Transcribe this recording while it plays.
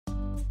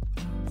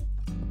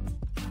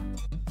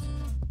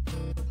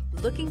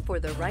Looking for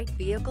the right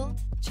vehicle?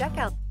 Check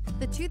out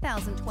the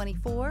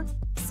 2024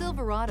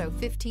 Silverado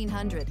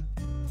 1500.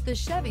 The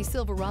Chevy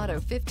Silverado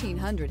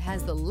 1500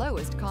 has the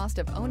lowest cost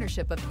of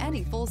ownership of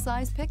any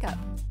full-size pickup.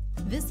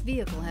 This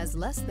vehicle has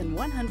less than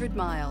 100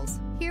 miles.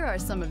 Here are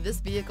some of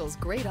this vehicle's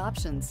great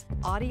options: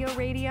 audio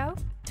radio,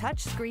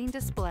 touchscreen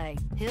display,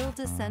 hill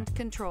descent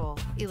control,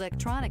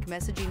 electronic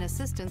messaging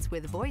assistance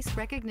with voice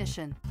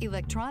recognition,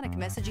 electronic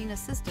messaging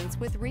assistance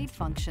with read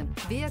function,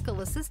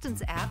 vehicle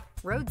assistance app,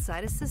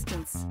 roadside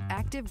assistance,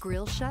 active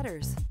grille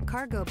shutters,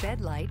 cargo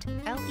bed light,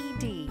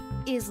 LED.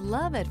 Is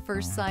love at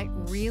first sight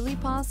really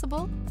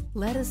possible?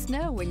 Let us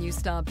know when you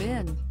stop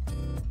in.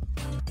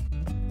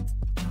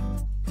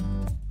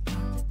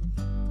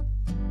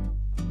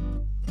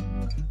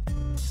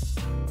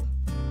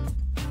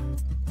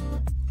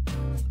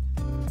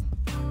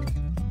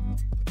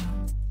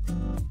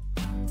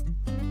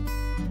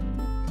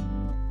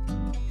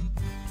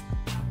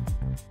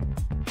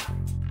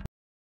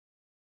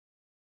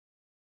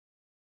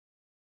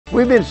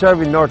 We've been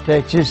serving North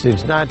Texas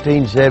since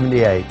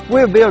 1978.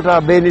 We've built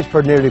our business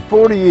for nearly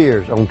 40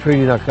 years on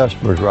treating our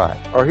customers right.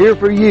 Are here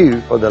for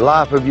you for the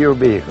life of your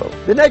vehicle.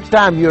 The next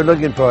time you're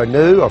looking for a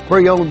new or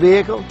pre-owned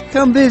vehicle,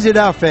 come visit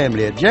our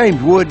family at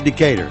James Wood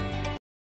Decatur.